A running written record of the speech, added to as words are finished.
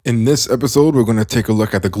In this episode, we're going to take a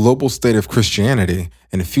look at the global state of Christianity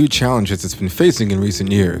and a few challenges it's been facing in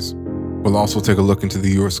recent years. We'll also take a look into the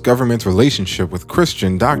U.S. government's relationship with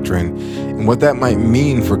Christian doctrine and what that might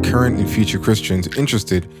mean for current and future Christians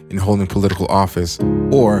interested in holding political office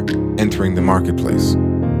or entering the marketplace.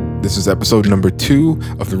 This is episode number 2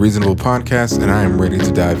 of the Reasonable Podcast, and I am ready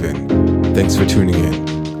to dive in. Thanks for tuning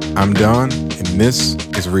in. I'm Don, and this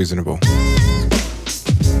is Reasonable.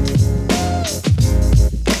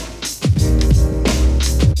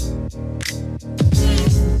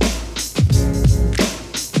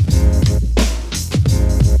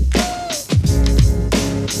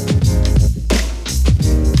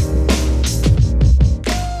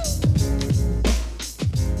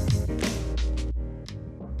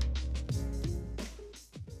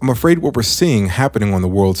 I'm afraid what we're seeing happening on the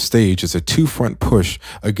world stage is a two-front push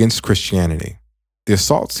against Christianity. The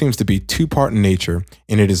assault seems to be two-part in nature,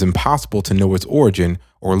 and it is impossible to know its origin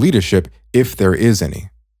or leadership if there is any.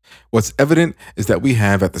 What's evident is that we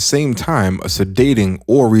have at the same time a sedating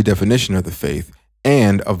or redefinition of the faith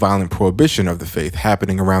and a violent prohibition of the faith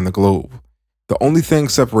happening around the globe. The only thing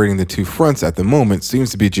separating the two fronts at the moment seems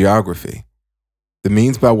to be geography. The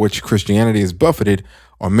means by which Christianity is buffeted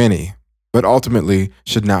are many, but ultimately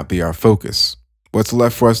should not be our focus. What's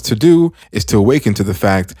left for us to do is to awaken to the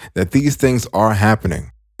fact that these things are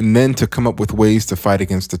happening, and then to come up with ways to fight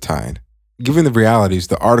against the tide. Given the realities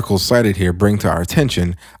the articles cited here bring to our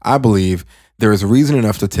attention, I believe there is reason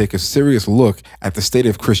enough to take a serious look at the state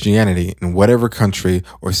of Christianity in whatever country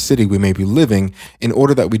or city we may be living in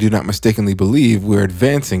order that we do not mistakenly believe we're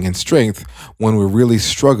advancing in strength when we're really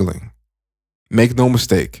struggling. Make no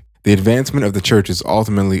mistake, the advancement of the church is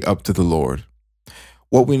ultimately up to the Lord.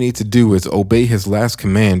 What we need to do is obey his last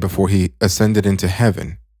command before he ascended into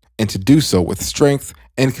heaven, and to do so with strength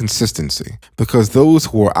and consistency, because those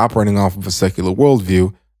who are operating off of a secular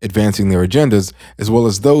worldview, advancing their agendas, as well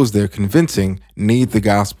as those they're convincing, need the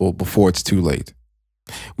gospel before it's too late.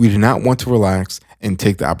 We do not want to relax and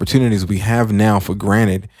take the opportunities we have now for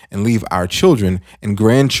granted and leave our children and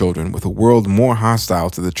grandchildren with a world more hostile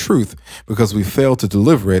to the truth because we fail to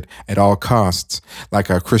deliver it at all costs,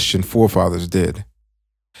 like our Christian forefathers did.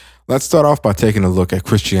 Let's start off by taking a look at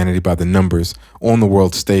Christianity by the numbers on the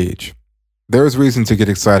world stage. There is reason to get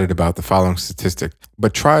excited about the following statistic,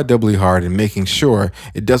 but try doubly hard in making sure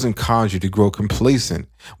it doesn't cause you to grow complacent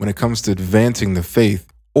when it comes to advancing the faith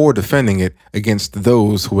or defending it against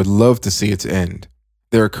those who would love to see its end.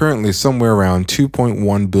 There are currently somewhere around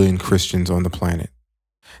 2.1 billion Christians on the planet.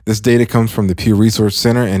 This data comes from the Pew Research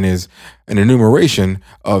Center and is an enumeration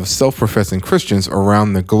of self-professing Christians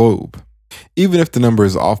around the globe. Even if the number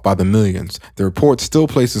is off by the millions, the report still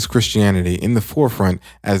places Christianity in the forefront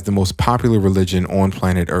as the most popular religion on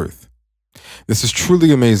planet Earth. This is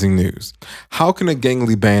truly amazing news. How can a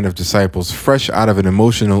gangly band of disciples fresh out of an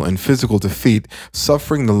emotional and physical defeat,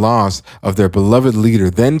 suffering the loss of their beloved leader,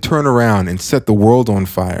 then turn around and set the world on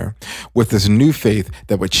fire with this new faith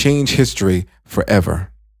that would change history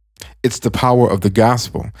forever? It's the power of the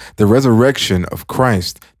gospel, the resurrection of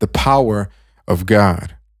Christ, the power of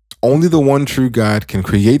God. Only the one true God can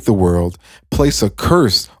create the world, place a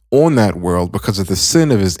curse on that world because of the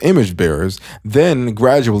sin of his image bearers, then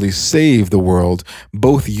gradually save the world,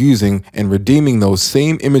 both using and redeeming those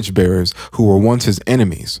same image bearers who were once his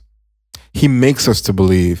enemies. He makes us to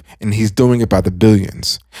believe, and he's doing it by the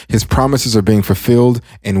billions. His promises are being fulfilled,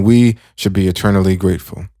 and we should be eternally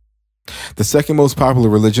grateful. The second most popular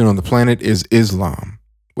religion on the planet is Islam.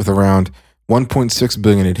 With around 1.6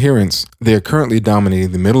 billion adherents, they are currently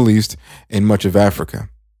dominating the Middle East and much of Africa.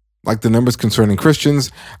 Like the numbers concerning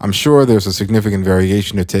Christians, I'm sure there's a significant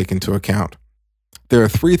variation to take into account. There are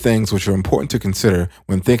 3 things which are important to consider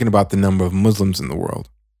when thinking about the number of Muslims in the world.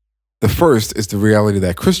 The first is the reality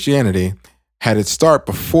that Christianity had its start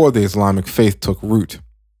before the Islamic faith took root.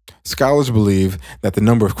 Scholars believe that the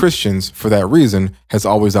number of Christians, for that reason, has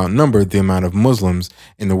always outnumbered the amount of Muslims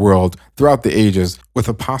in the world throughout the ages, with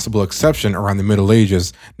a possible exception around the Middle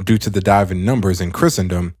Ages due to the dive in numbers in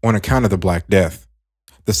Christendom on account of the Black Death.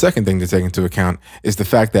 The second thing to take into account is the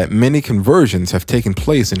fact that many conversions have taken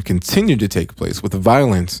place and continue to take place with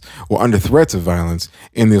violence or under threats of violence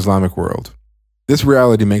in the Islamic world. This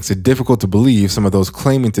reality makes it difficult to believe some of those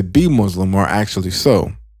claiming to be Muslim are actually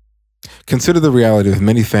so. Consider the reality of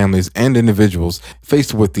many families and individuals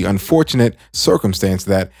faced with the unfortunate circumstance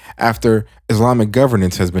that after Islamic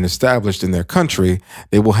governance has been established in their country,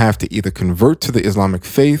 they will have to either convert to the Islamic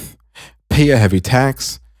faith, pay a heavy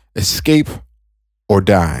tax, escape, or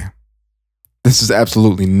die. This is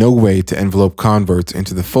absolutely no way to envelope converts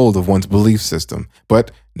into the fold of one's belief system,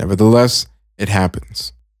 but nevertheless, it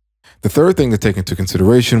happens. The third thing to take into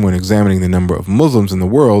consideration when examining the number of Muslims in the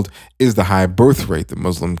world is the high birth rate that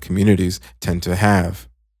Muslim communities tend to have.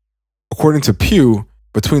 According to Pew,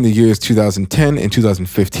 between the years 2010 and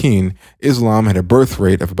 2015, Islam had a birth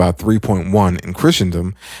rate of about 3.1 and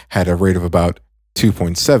Christendom had a rate of about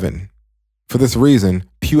 2.7. For this reason,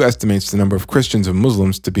 Pew estimates the number of Christians and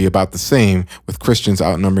Muslims to be about the same, with Christians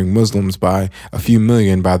outnumbering Muslims by a few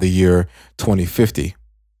million by the year 2050.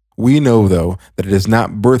 We know, though, that it is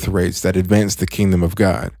not birth rates that advance the kingdom of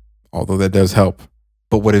God, although that does help.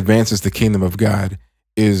 But what advances the kingdom of God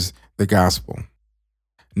is the gospel.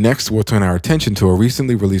 Next, we'll turn our attention to a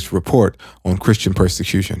recently released report on Christian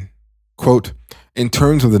persecution. Quote, in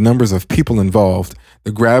terms of the numbers of people involved,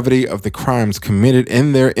 the gravity of the crimes committed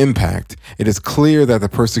and their impact, it is clear that the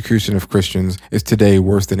persecution of Christians is today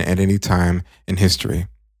worse than at any time in history.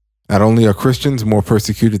 Not only are Christians more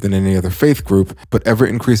persecuted than any other faith group, but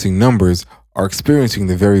ever-increasing numbers are experiencing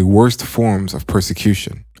the very worst forms of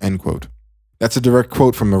persecution, end quote. That's a direct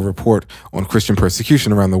quote from a report on Christian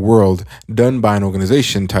persecution around the world done by an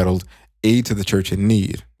organization titled Aid to the Church in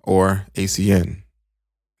Need, or ACN.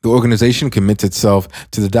 The organization commits itself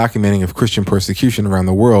to the documenting of Christian persecution around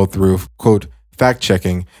the world through, quote,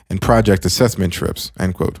 fact-checking and project assessment trips,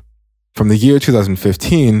 end quote. From the year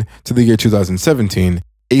 2015 to the year 2017,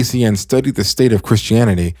 ACN studied the state of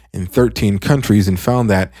Christianity in 13 countries and found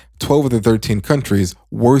that 12 of the 13 countries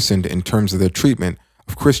worsened in terms of their treatment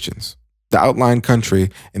of Christians. The outlined country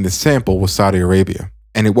in the sample was Saudi Arabia,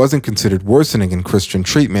 and it wasn't considered worsening in Christian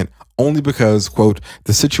treatment only because, quote,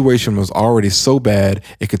 the situation was already so bad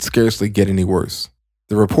it could scarcely get any worse.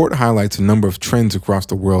 The report highlights a number of trends across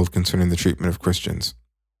the world concerning the treatment of Christians: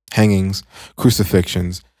 hangings,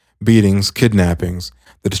 crucifixions, beatings, kidnappings,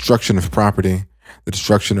 the destruction of property, the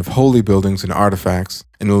destruction of holy buildings and artifacts,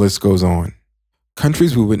 and the list goes on.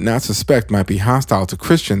 Countries we would not suspect might be hostile to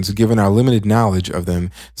Christians, given our limited knowledge of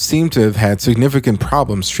them, seem to have had significant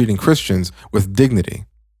problems treating Christians with dignity.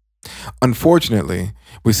 Unfortunately,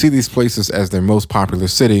 we see these places as their most popular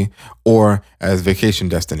city or as vacation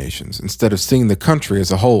destinations, instead of seeing the country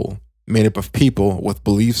as a whole, made up of people with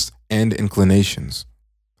beliefs and inclinations.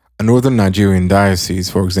 A northern Nigerian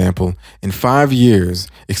diocese, for example, in 5 years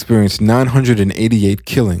experienced 988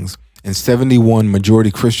 killings and 71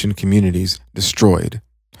 majority Christian communities destroyed.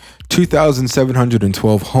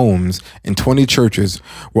 2,712 homes and 20 churches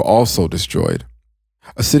were also destroyed.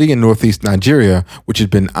 A city in northeast Nigeria, which had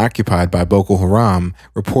been occupied by Boko Haram,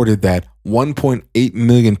 reported that 1.8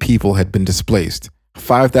 million people had been displaced,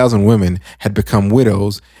 5,000 women had become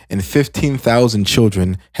widows, and 15,000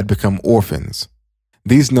 children had become orphans.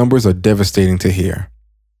 These numbers are devastating to hear.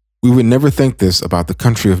 We would never think this about the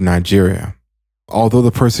country of Nigeria. Although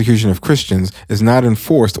the persecution of Christians is not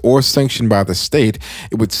enforced or sanctioned by the state,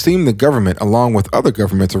 it would seem the government, along with other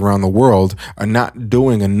governments around the world, are not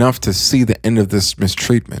doing enough to see the end of this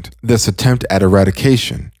mistreatment, this attempt at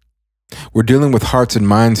eradication. We're dealing with hearts and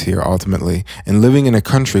minds here, ultimately, and living in a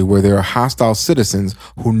country where there are hostile citizens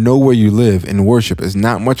who know where you live and worship is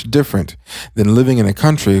not much different than living in a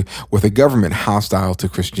country with a government hostile to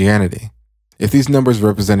Christianity. If these numbers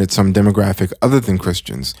represented some demographic other than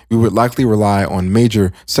Christians, we would likely rely on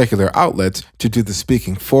major secular outlets to do the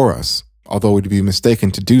speaking for us, although it would be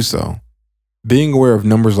mistaken to do so. Being aware of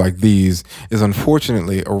numbers like these is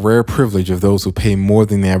unfortunately a rare privilege of those who pay more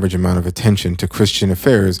than the average amount of attention to Christian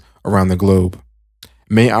affairs around the globe.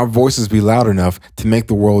 May our voices be loud enough to make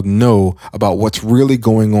the world know about what's really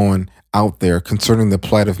going on out there concerning the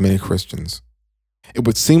plight of many Christians. It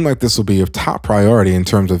would seem like this will be of top priority in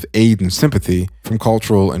terms of aid and sympathy from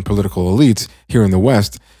cultural and political elites here in the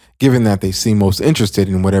West, given that they seem most interested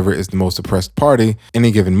in whatever is the most oppressed party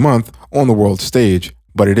any given month on the world stage,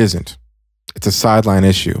 but it isn't. It's a sideline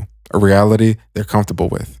issue, a reality they're comfortable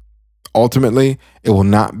with. Ultimately, it will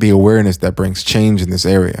not be awareness that brings change in this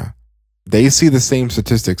area. They see the same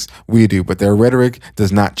statistics we do, but their rhetoric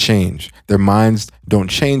does not change. Their minds don't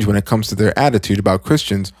change when it comes to their attitude about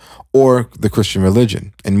Christians or the Christian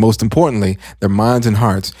religion. And most importantly, their minds and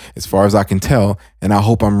hearts, as far as I can tell, and I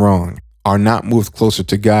hope I'm wrong, are not moved closer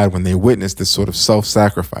to God when they witness this sort of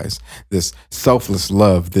self-sacrifice, this selfless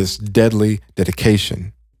love, this deadly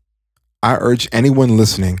dedication. I urge anyone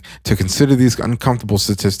listening to consider these uncomfortable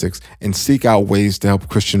statistics and seek out ways to help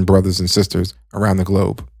Christian brothers and sisters around the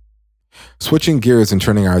globe. Switching gears and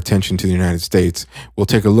turning our attention to the United States, we'll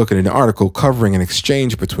take a look at an article covering an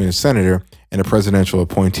exchange between a senator and a presidential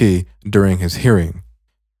appointee during his hearing.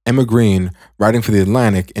 Emma Green, writing for The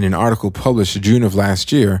Atlantic in an article published June of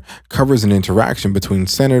last year, covers an interaction between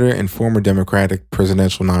Senator and former Democratic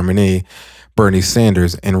presidential nominee Bernie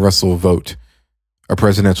Sanders and Russell Vogt, a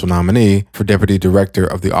presidential nominee for Deputy Director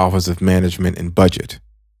of the Office of Management and Budget.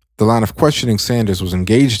 The line of questioning Sanders was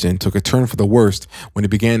engaged in took a turn for the worst when he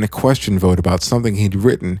began a question vote about something he'd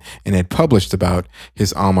written and had published about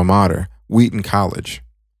his alma mater, Wheaton College.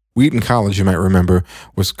 Wheaton College, you might remember,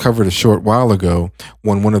 was covered a short while ago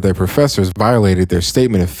when one of their professors violated their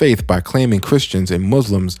statement of faith by claiming Christians and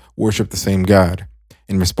Muslims worship the same God.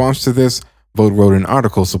 In response to this, Vogt wrote an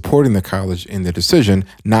article supporting the college in their decision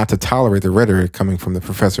not to tolerate the rhetoric coming from the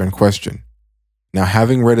professor in question. Now,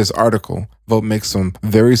 having read his article, Vogt makes some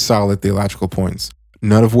very solid theological points,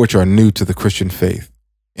 none of which are new to the Christian faith.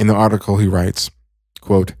 In the article, he writes,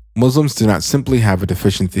 quote, Muslims do not simply have a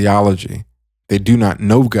deficient theology. They do not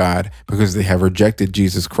know God because they have rejected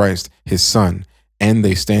Jesus Christ, his son, and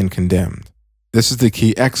they stand condemned. This is the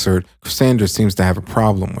key excerpt Sanders seems to have a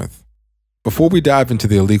problem with. Before we dive into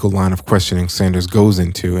the illegal line of questioning Sanders goes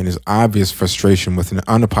into and his obvious frustration with an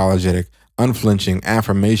unapologetic, unflinching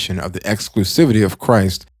affirmation of the exclusivity of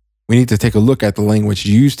Christ, we need to take a look at the language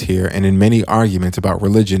used here and in many arguments about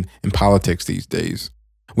religion and politics these days.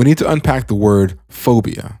 We need to unpack the word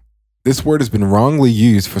phobia. This word has been wrongly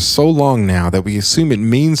used for so long now that we assume it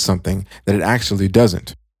means something that it actually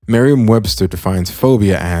doesn't. Merriam-Webster defines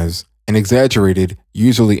phobia as an exaggerated,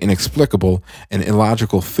 usually inexplicable, and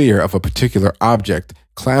illogical fear of a particular object,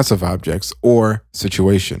 class of objects, or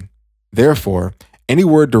situation. Therefore, any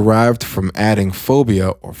word derived from adding phobia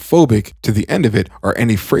or phobic to the end of it, or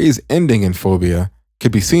any phrase ending in phobia,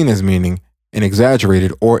 could be seen as meaning an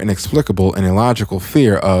exaggerated or inexplicable and illogical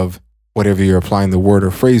fear of whatever you're applying the word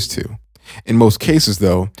or phrase to. In most cases,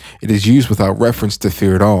 though, it is used without reference to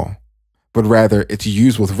fear at all, but rather it's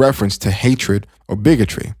used with reference to hatred or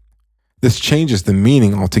bigotry. This changes the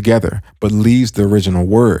meaning altogether, but leaves the original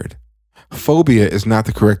word. Phobia is not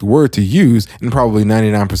the correct word to use, and probably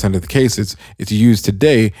 99% of the cases it's used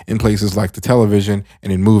today in places like the television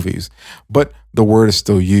and in movies, but the word is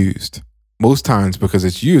still used. Most times because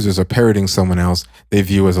its users are parroting someone else they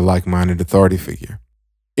view as a like-minded authority figure.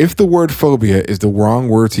 If the word phobia is the wrong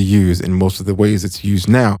word to use in most of the ways it's used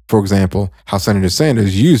now, for example, how Senator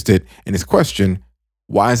Sanders used it in his question,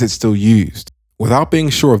 why is it still used? Without being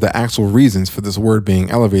sure of the actual reasons for this word being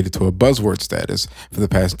elevated to a buzzword status for the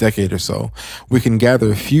past decade or so, we can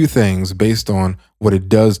gather a few things based on what it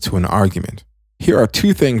does to an argument. Here are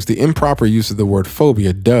two things the improper use of the word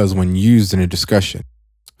phobia does when used in a discussion.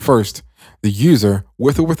 First, the user,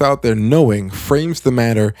 with or without their knowing, frames the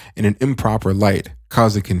matter in an improper light,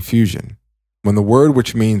 causing confusion. When the word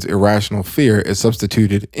which means irrational fear is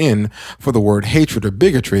substituted in for the word hatred or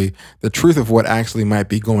bigotry, the truth of what actually might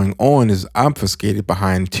be going on is obfuscated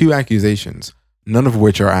behind two accusations, none of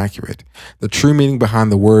which are accurate. The true meaning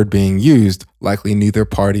behind the word being used likely neither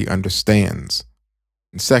party understands.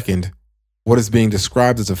 And second, what is being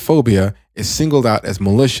described as a phobia is singled out as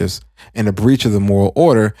malicious and a breach of the moral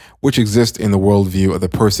order which exists in the worldview of the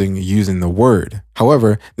person using the word.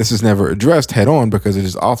 However, this is never addressed head-on because it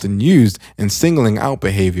is often used in singling out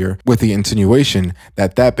behavior with the insinuation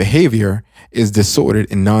that that behavior is disordered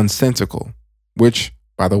and nonsensical, which,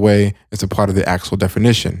 by the way, is a part of the actual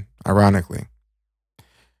definition, ironically.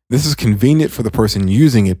 This is convenient for the person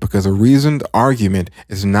using it because a reasoned argument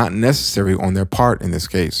is not necessary on their part in this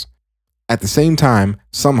case. At the same time,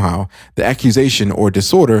 somehow, the accusation or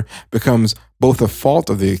disorder becomes both a fault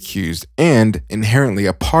of the accused and inherently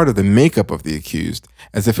a part of the makeup of the accused,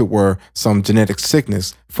 as if it were some genetic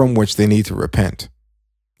sickness from which they need to repent.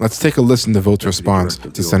 Let's take a listen to Vogt's response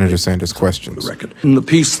to Senator Sanders' questions. In the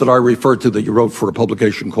piece that I referred to that you wrote for a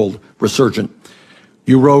publication called Resurgent,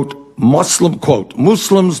 you wrote,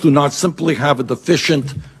 Muslims do not simply have a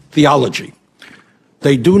deficient theology.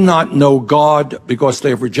 They do not know God because they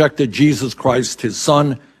have rejected Jesus Christ, his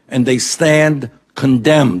son, and they stand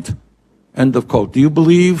condemned. End of quote. Do you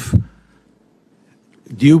believe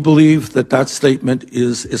that that statement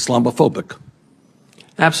is Islamophobic?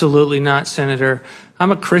 Absolutely not, Senator.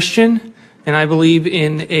 I'm a Christian, and I believe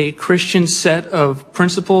in a Christian set of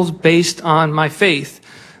principles based on my faith.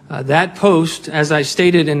 That post, as I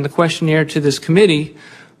stated in the questionnaire to this committee,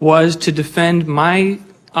 was to defend my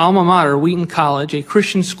alma mater, Wheaton College, a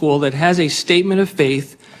Christian school that has a statement of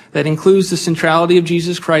faith that includes the centrality of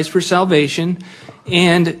Jesus Christ for salvation.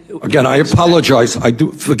 And again, I apologize.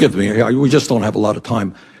 Forgive me. We just don't have a lot of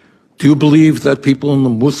time. Do you believe that people in the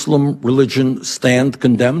Muslim religion stand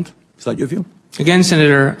condemned? Is that your view? Again,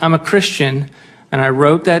 Senator, I'm a Christian, and I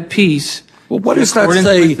wrote that piece. Well, what does that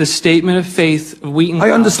say? With the statement of faith of Wheaton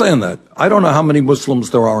College. I understand that. I don't know how many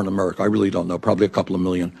Muslims there are in America. I really don't know. Probably a couple of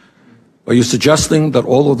million. Are you suggesting that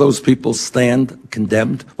all of those people stand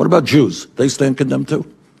condemned? What about Jews? They stand condemned too?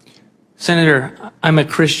 Senator, I'm a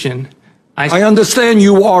Christian. I understand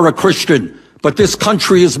you are a Christian, but this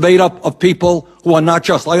country is made up of people who are not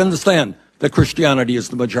just. I understand that Christianity is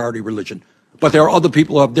the majority religion, but there are other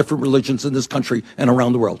people who have different religions in this country and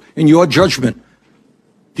around the world. In your judgment,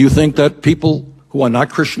 do you think that people who are not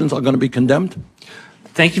Christians are going to be condemned?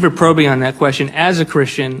 Thank you for probing on that question. As a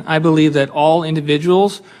Christian, I believe that all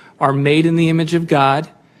individuals are made in the image of God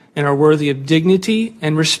and are worthy of dignity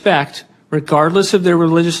and respect, regardless of their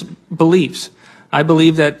religious beliefs. I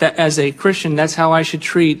believe that as a Christian, that's how I should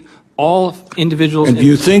treat all individuals. And do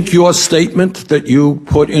you think your statement that you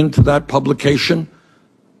put into that publication,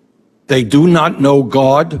 they do not know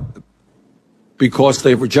God because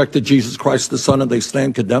they've rejected Jesus Christ the Son and they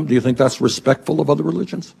stand condemned, do you think that's respectful of other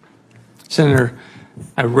religions? Senator,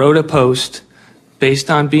 I wrote a post based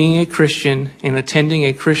on being a Christian and attending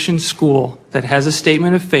a Christian school that has a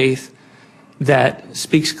statement of faith that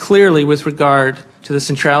speaks clearly with regard to the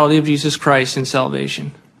centrality of Jesus Christ in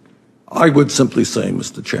salvation. I would simply say,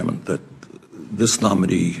 Mr. Chairman, that this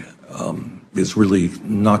nominee is really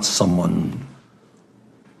not someone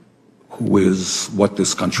who is what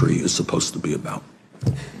this country is supposed to be about.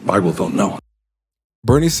 I will vote no.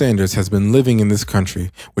 Bernie Sanders has been living in this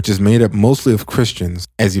country, which is made up mostly of Christians,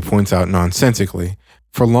 as he points out nonsensically,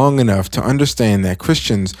 for long enough to understand that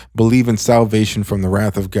Christians believe in salvation from the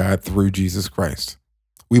wrath of God through Jesus Christ.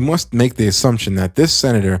 We must make the assumption that this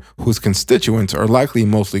senator, whose constituents are likely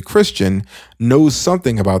mostly Christian, knows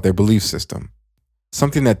something about their belief system,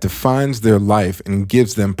 something that defines their life and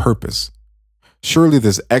gives them purpose. Surely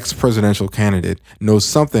this ex-presidential candidate knows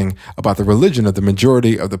something about the religion of the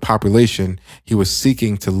majority of the population he was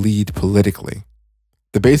seeking to lead politically.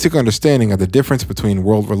 The basic understanding of the difference between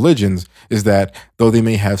world religions is that, though they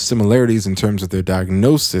may have similarities in terms of their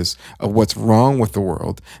diagnosis of what's wrong with the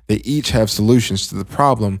world, they each have solutions to the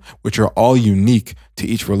problem which are all unique to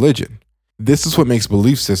each religion. This is what makes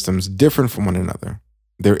belief systems different from one another.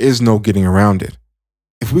 There is no getting around it.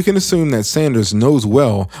 If we can assume that Sanders knows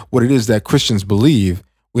well what it is that Christians believe,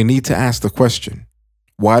 we need to ask the question,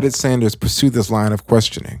 why did Sanders pursue this line of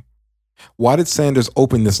questioning? Why did Sanders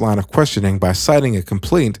open this line of questioning by citing a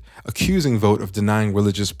complaint accusing Vote of denying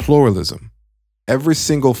religious pluralism? Every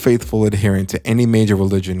single faithful adherent to any major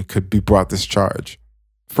religion could be brought this charge.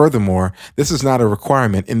 Furthermore, this is not a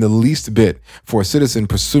requirement in the least bit for a citizen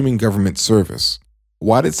pursuing government service.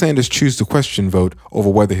 Why did Sanders choose to question Vote over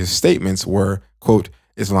whether his statements were, quote,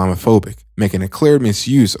 Islamophobic, making a clear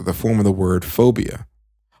misuse of the form of the word phobia?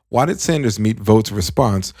 Why did Sanders meet Vote's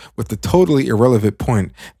response with the totally irrelevant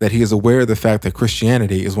point that he is aware of the fact that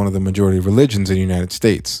Christianity is one of the majority religions in the United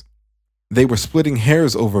States? They were splitting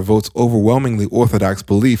hairs over Vote's overwhelmingly orthodox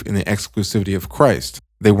belief in the exclusivity of Christ.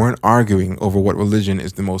 They weren't arguing over what religion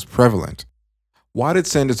is the most prevalent. Why did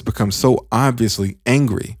Sanders become so obviously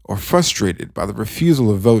angry or frustrated by the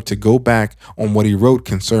refusal of Vote to go back on what he wrote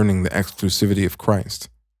concerning the exclusivity of Christ?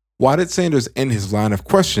 Why did Sanders end his line of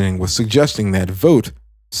questioning with suggesting that Vote,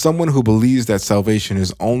 someone who believes that salvation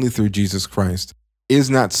is only through Jesus Christ, is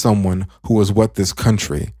not someone who is what this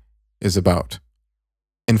country is about?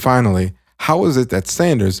 And finally, how is it that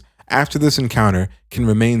Sanders, after this encounter, can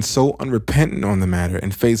remain so unrepentant on the matter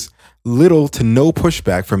and face little to no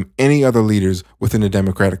pushback from any other leaders within the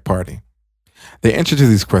Democratic Party? The answer to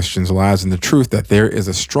these questions lies in the truth that there is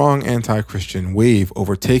a strong anti-Christian wave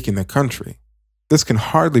overtaking the country. This can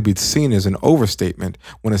hardly be seen as an overstatement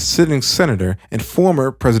when a sitting senator and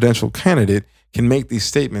former presidential candidate can make these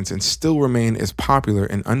statements and still remain as popular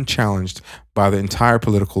and unchallenged by the entire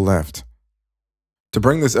political left. To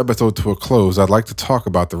bring this episode to a close, I'd like to talk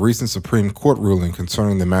about the recent Supreme Court ruling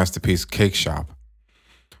concerning the Masterpiece Cake Shop.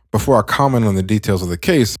 Before I comment on the details of the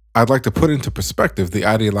case, I'd like to put into perspective the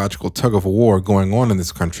ideological tug-of-war going on in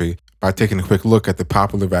this country by taking a quick look at the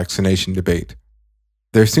popular vaccination debate.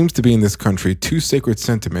 There seems to be in this country two sacred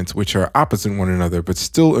sentiments which are opposite one another but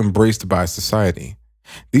still embraced by society.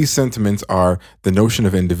 These sentiments are the notion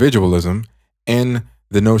of individualism and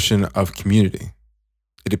the notion of community.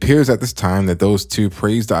 It appears at this time that those two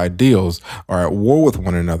praised ideals are at war with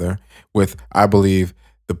one another, with, I believe,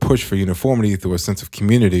 the push for uniformity through a sense of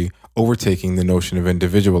community overtaking the notion of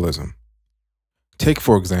individualism. Take,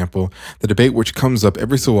 for example, the debate which comes up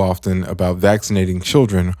every so often about vaccinating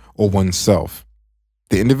children or oneself.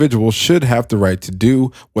 The individual should have the right to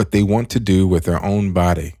do what they want to do with their own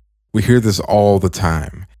body. We hear this all the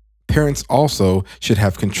time. Parents also should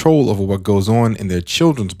have control over what goes on in their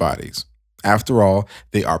children's bodies. After all,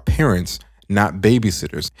 they are parents, not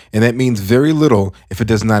babysitters, and that means very little if it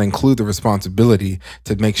does not include the responsibility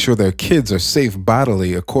to make sure their kids are safe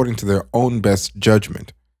bodily according to their own best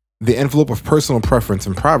judgment. The envelope of personal preference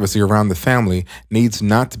and privacy around the family needs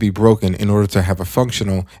not to be broken in order to have a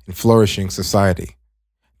functional and flourishing society.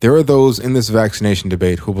 There are those in this vaccination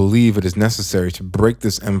debate who believe it is necessary to break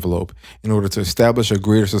this envelope in order to establish a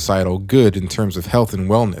greater societal good in terms of health and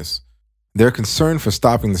wellness. Their concern for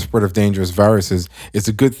stopping the spread of dangerous viruses is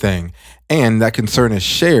a good thing, and that concern is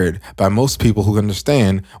shared by most people who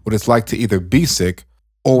understand what it's like to either be sick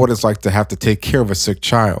or what it's like to have to take care of a sick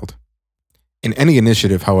child. In any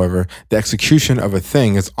initiative, however, the execution of a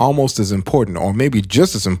thing is almost as important, or maybe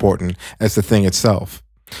just as important, as the thing itself.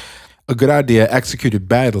 A good idea executed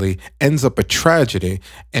badly ends up a tragedy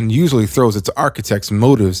and usually throws its architect's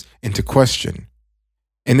motives into question.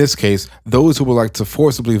 In this case, those who would like to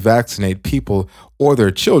forcibly vaccinate people or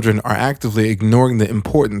their children are actively ignoring the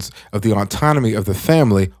importance of the autonomy of the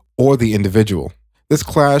family or the individual. This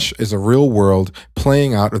clash is a real world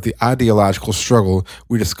playing out of the ideological struggle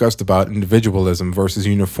we discussed about individualism versus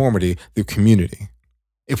uniformity through community.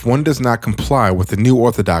 If one does not comply with the new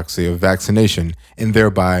orthodoxy of vaccination and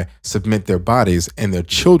thereby submit their bodies and their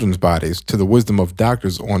children's bodies to the wisdom of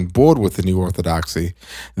doctors on board with the new orthodoxy,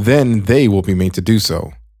 then they will be made to do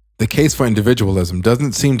so. The case for individualism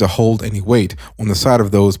doesn't seem to hold any weight on the side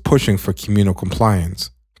of those pushing for communal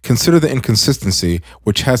compliance. Consider the inconsistency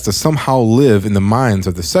which has to somehow live in the minds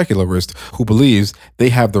of the secularist who believes they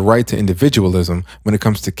have the right to individualism when it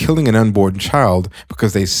comes to killing an unborn child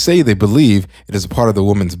because they say they believe it is a part of the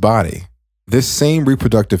woman's body. This same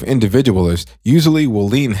reproductive individualist usually will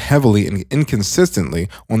lean heavily and inconsistently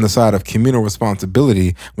on the side of communal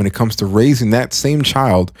responsibility when it comes to raising that same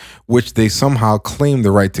child which they somehow claim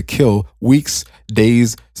the right to kill weeks,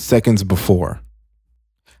 days, seconds before.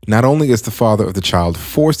 Not only is the father of the child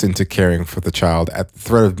forced into caring for the child at the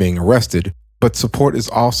threat of being arrested, but support is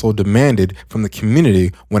also demanded from the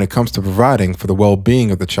community when it comes to providing for the well-being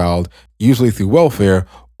of the child, usually through welfare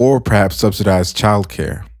or perhaps subsidized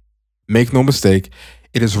childcare. Make no mistake,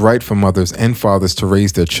 it is right for mothers and fathers to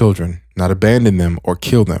raise their children, not abandon them or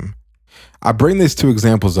kill them. I bring these two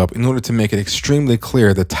examples up in order to make it extremely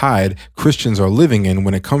clear the tide Christians are living in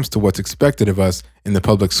when it comes to what's expected of us in the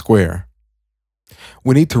public square.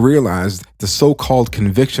 We need to realize the so-called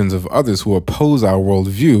convictions of others who oppose our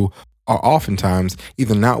worldview are oftentimes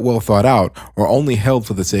either not well thought out or only held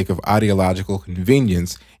for the sake of ideological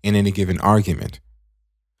convenience in any given argument.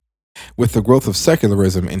 With the growth of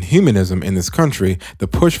secularism and humanism in this country, the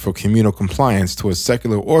push for communal compliance to a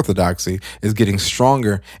secular orthodoxy is getting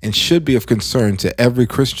stronger and should be of concern to every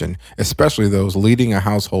Christian, especially those leading a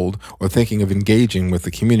household or thinking of engaging with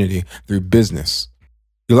the community through business.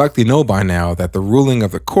 You likely know by now that the ruling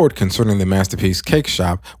of the court concerning the Masterpiece Cake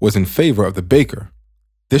Shop was in favor of the baker.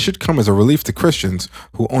 This should come as a relief to Christians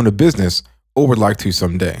who own a business or would like to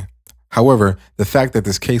someday. However, the fact that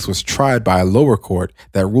this case was tried by a lower court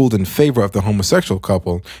that ruled in favor of the homosexual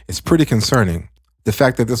couple is pretty concerning. The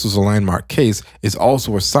fact that this was a landmark case is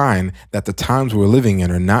also a sign that the times we're living in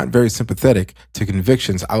are not very sympathetic to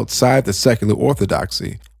convictions outside the secular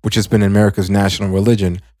orthodoxy, which has been America's national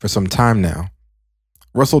religion for some time now.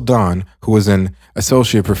 Russell Don, who is an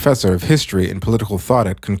associate professor of history and political thought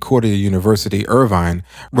at Concordia University, Irvine,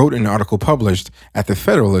 wrote an article published at The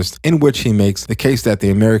Federalist in which he makes the case that the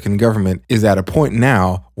American government is at a point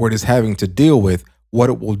now where it is having to deal with what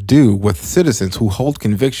it will do with citizens who hold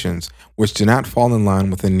convictions which do not fall in line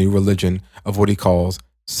with the new religion of what he calls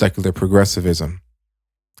secular progressivism.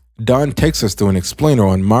 Don takes us through an explainer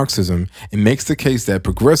on Marxism and makes the case that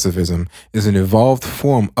progressivism is an evolved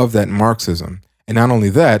form of that Marxism. And not only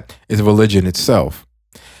that, is religion itself.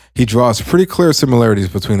 He draws pretty clear similarities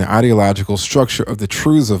between the ideological structure of the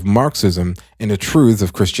truths of Marxism and the truths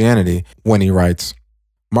of Christianity when he writes,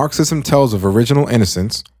 Marxism tells of original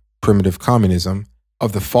innocence, primitive communism,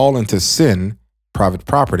 of the fall into sin, private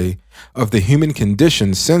property, of the human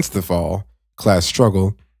condition since the fall, class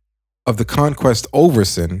struggle, of the conquest over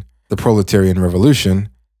sin, the proletarian revolution,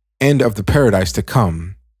 and of the paradise to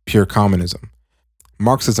come, pure communism.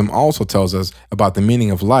 Marxism also tells us about the meaning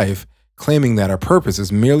of life, claiming that our purpose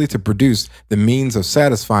is merely to produce the means of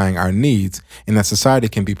satisfying our needs and that society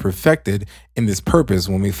can be perfected in this purpose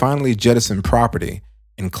when we finally jettison property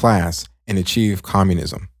and class and achieve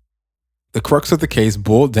communism. The crux of the case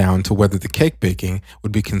boiled down to whether the cake baking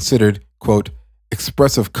would be considered, quote,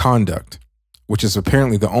 expressive conduct, which is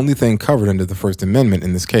apparently the only thing covered under the First Amendment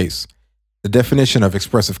in this case. The definition of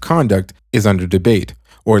expressive conduct is under debate,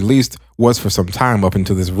 or at least was for some time up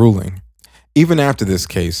until this ruling. Even after this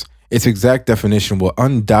case, its exact definition will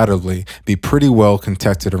undoubtedly be pretty well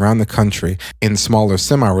contested around the country in smaller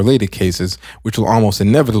semi-related cases, which will almost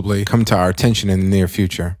inevitably come to our attention in the near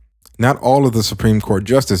future. Not all of the Supreme Court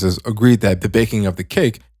justices agreed that the baking of the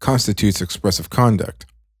cake constitutes expressive conduct.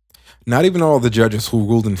 Not even all the judges who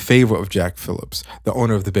ruled in favor of Jack Phillips, the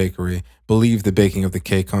owner of the bakery, believed the baking of the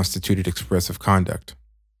cake constituted expressive conduct.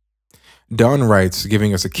 Don writes,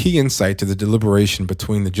 giving us a key insight to the deliberation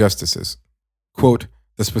between the justices. Quote,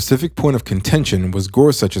 "The specific point of contention was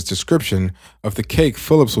Gorsuch's description of the cake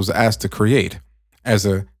Phillips was asked to create as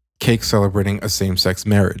a cake celebrating a same-sex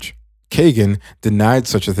marriage. Kagan denied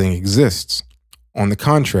such a thing exists. On the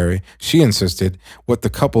contrary, she insisted what the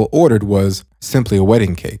couple ordered was simply a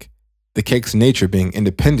wedding cake, the cake's nature being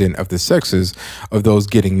independent of the sexes of those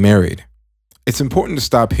getting married." It's important to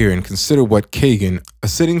stop here and consider what Kagan, a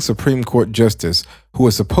sitting Supreme Court justice who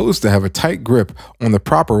is supposed to have a tight grip on the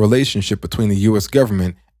proper relationship between the U.S.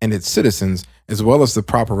 government and its citizens, as well as the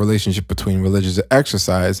proper relationship between religious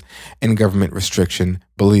exercise and government restriction,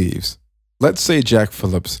 believes. Let's say Jack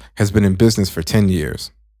Phillips has been in business for 10 years.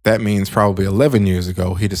 That means probably 11 years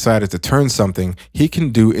ago, he decided to turn something he can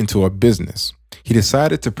do into a business. He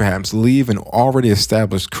decided to perhaps leave an already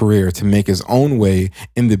established career to make his own way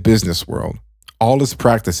in the business world. All his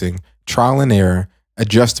practicing, trial and error,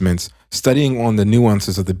 adjustments, studying on the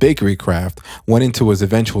nuances of the bakery craft went into his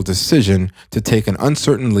eventual decision to take an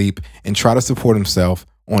uncertain leap and try to support himself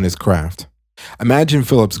on his craft. Imagine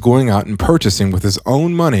Phillips going out and purchasing with his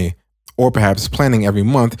own money, or perhaps planning every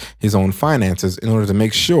month his own finances in order to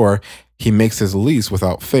make sure he makes his lease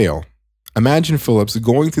without fail. Imagine Phillips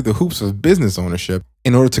going through the hoops of business ownership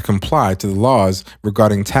in order to comply to the laws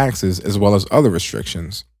regarding taxes as well as other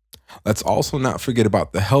restrictions. Let's also not forget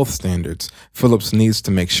about the health standards Phillips needs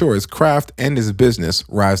to make sure his craft and his business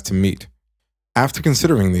rise to meet. After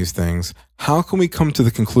considering these things, how can we come to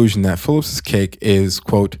the conclusion that Phillips's cake is,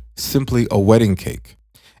 quote, simply a wedding cake?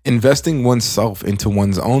 Investing oneself into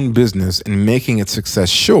one's own business and making its success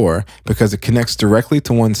sure because it connects directly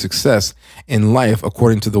to one's success in life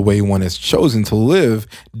according to the way one has chosen to live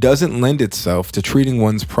doesn't lend itself to treating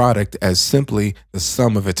one's product as simply the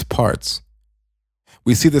sum of its parts.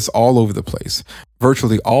 We see this all over the place.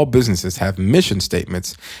 Virtually all businesses have mission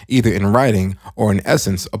statements, either in writing or in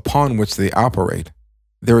essence, upon which they operate.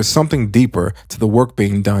 There is something deeper to the work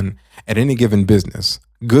being done at any given business.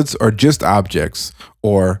 Goods are just objects,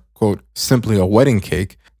 or, quote, simply a wedding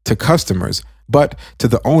cake, to customers, but to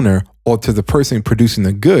the owner or to the person producing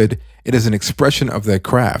the good, it is an expression of their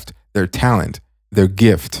craft, their talent, their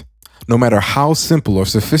gift. No matter how simple or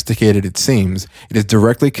sophisticated it seems, it is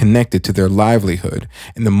directly connected to their livelihood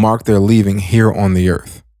and the mark they're leaving here on the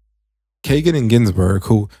earth. Kagan and Ginsburg,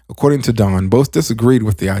 who, according to Don, both disagreed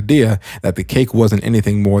with the idea that the cake wasn't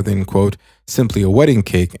anything more than, quote, simply a wedding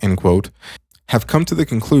cake, end quote, have come to the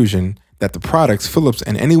conclusion that the products Phillips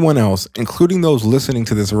and anyone else, including those listening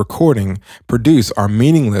to this recording, produce are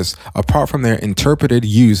meaningless apart from their interpreted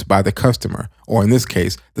use by the customer, or in this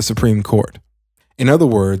case, the Supreme Court. In other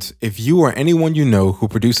words, if you or anyone you know who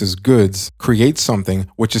produces goods creates something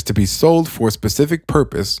which is to be sold for a specific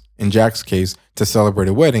purpose, in Jack's case, to celebrate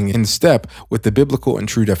a wedding, in step with the biblical and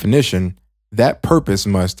true definition, that purpose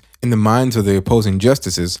must, in the minds of the opposing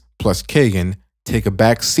justices, plus Kagan, take a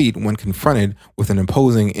back seat when confronted with an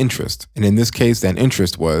opposing interest, and in this case, that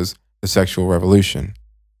interest was the sexual revolution.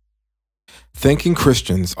 Thinking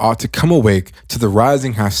Christians ought to come awake to the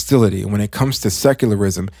rising hostility when it comes to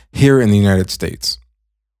secularism here in the United States.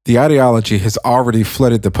 The ideology has already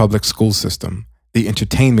flooded the public school system, the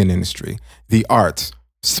entertainment industry, the arts,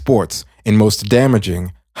 sports, and most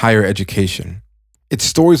damaging, higher education. It's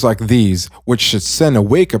stories like these which should send a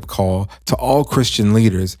wake-up call to all Christian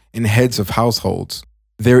leaders and heads of households.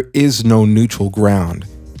 There is no neutral ground.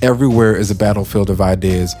 Everywhere is a battlefield of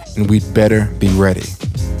ideas, and we'd better be ready.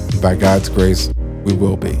 And by God's grace, we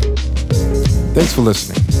will be. Thanks for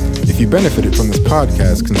listening. If you benefited from this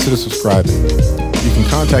podcast, consider subscribing. You can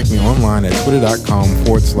contact me online at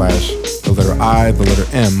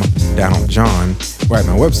twitter.com/I_M_Donald John, or at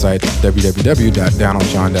my website,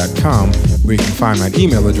 www.donaldjohn.com, where you can find my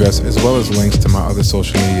email address as well as links to my other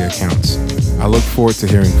social media accounts. I look forward to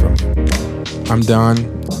hearing from you. I'm Don,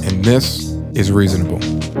 and this is Reasonable.